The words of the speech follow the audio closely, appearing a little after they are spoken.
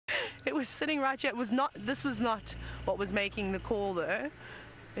was sitting right here. This was not what was making the call though.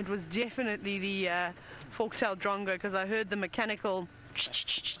 It was definitely the fork-tailed drongo, because I heard the mechanical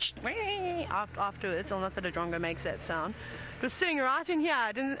afterwards. Well, not that a drongo makes that sound. It was sitting right in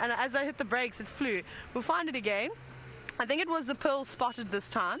here, and as I hit the brakes it flew. We'll find it again. I think it was the pearl spotted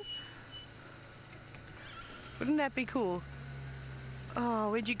this time. Wouldn't that be cool? Oh,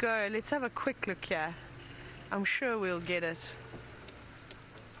 where'd you go? Let's have a quick look here. I'm sure we'll get it.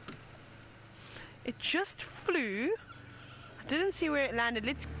 It just flew. I didn't see where it landed.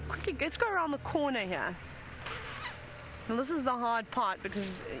 Let's go around the corner here. Well, this is the hard part,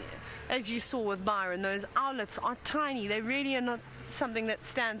 because as you saw with Byron, those owlets are tiny. They really are not something that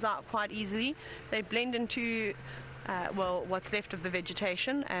stands out quite easily. They blend into well, what's left of the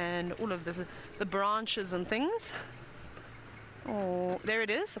vegetation and all of the branches and things. Oh, there it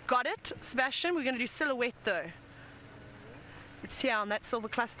is. I've got it. Sebastian, we're going to do silhouette though. It's here on that silver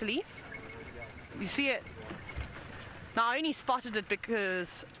cluster leaf. You see it? Now I only spotted it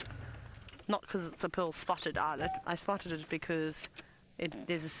because, not because it's a pearl spotted owlet. I spotted it because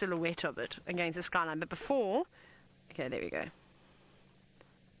there's a silhouette of it against the skyline. But before, okay, there we go.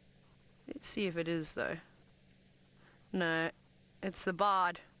 Let's see if it is though. No, it's the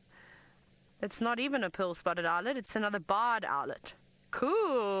barred. It's not even a pearl spotted owlet, it's another barred owlet.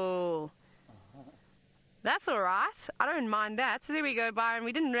 Cool. That's alright. I don't mind that. So there we go, Byron.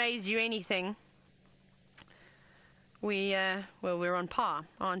 We didn't raise you anything. Well, we're on par,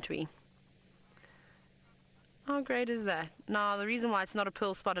 aren't we? How great is that? Now, the reason why it's not a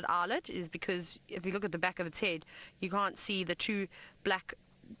pearl spotted owlet is because if you look at the back of its head, you can't see the two black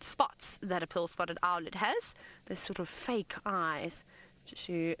spots that a pearl spotted owlet has. They're sort of fake eyes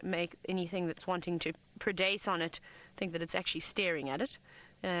to make anything that's wanting to predate on it think that it's actually staring at it.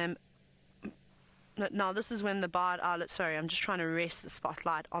 Now this is when the barred owlet, sorry, I'm just trying to rest the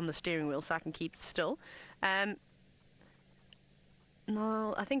spotlight on the steering wheel so I can keep it still.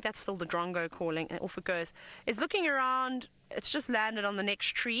 No, I think that's still the drongo calling, and off it goes. It's looking around. It's just landed on the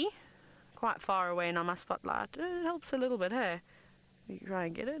next tree, quite far away now, my spotlight. It helps a little bit, hey? You try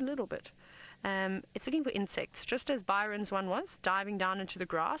and get it a little bit. It's looking for insects, just as Byron's one was, diving down into the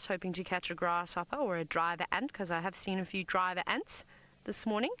grass, hoping to catch a grasshopper or a driver ant, because I have seen a few driver ants this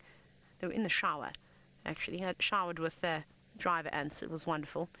morning. They were in the shower, actually. I showered with driver ants. It was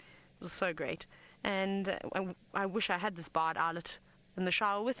wonderful. It was so great. And I wish I had this barred owlet in the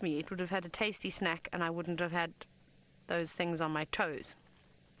shower with me. It would have had a tasty snack, and I wouldn't have had those things on my toes.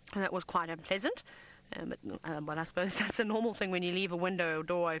 And that was quite unpleasant. But I suppose that's a normal thing when you leave a window or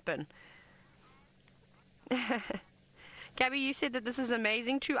door open. Gabby, you said that this is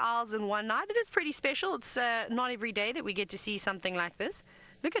amazing. 2 owls in one night. It is pretty special. It's not every day that we get to see something like this.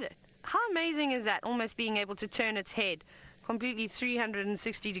 Look at it. How amazing is that? Almost being able to turn its head completely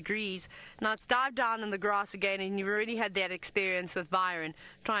 360 degrees. Now it's dived down in the grass again, and you've already had that experience with Byron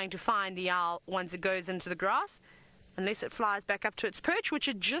trying to find the owl once it goes into the grass, unless it flies back up to its perch, which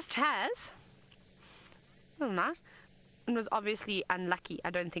it just has. Oh, nice. It was obviously unlucky. I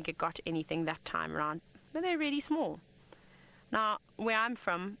don't think it got anything that time around. But they're really small. Now, where I'm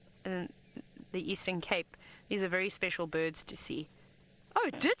from, in the Eastern Cape, these are very special birds to see. Oh,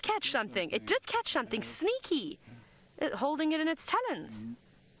 it did catch something. It did catch something sneaky. Holding it in its talons.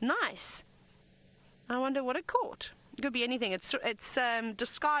 Nice. I wonder what it caught. It could be anything. It's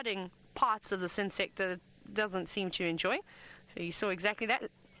discarding parts of this insect that it doesn't seem to enjoy. So you saw exactly that.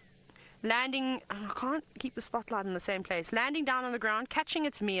 Landing, I can't keep the spotlight in the same place. Landing down on the ground, catching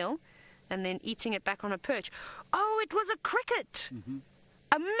its meal, and then eating it back on a perch. Oh, it was a cricket!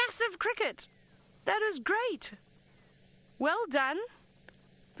 A massive cricket! That is great! Well done.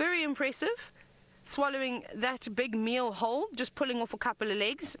 Very impressive. Swallowing that big meal whole, just pulling off a couple of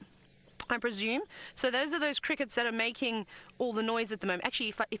legs, I presume. So those are those crickets that are making all the noise at the moment.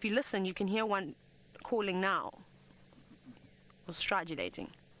 Actually, if you listen, you can hear one calling now. Or stridulating.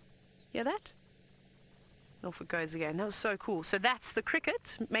 Hear that? And off it goes again. That was so cool. So that's the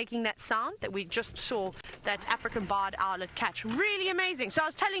cricket making that sound that we just saw that African barred owlet catch. Really amazing. So I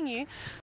was telling you,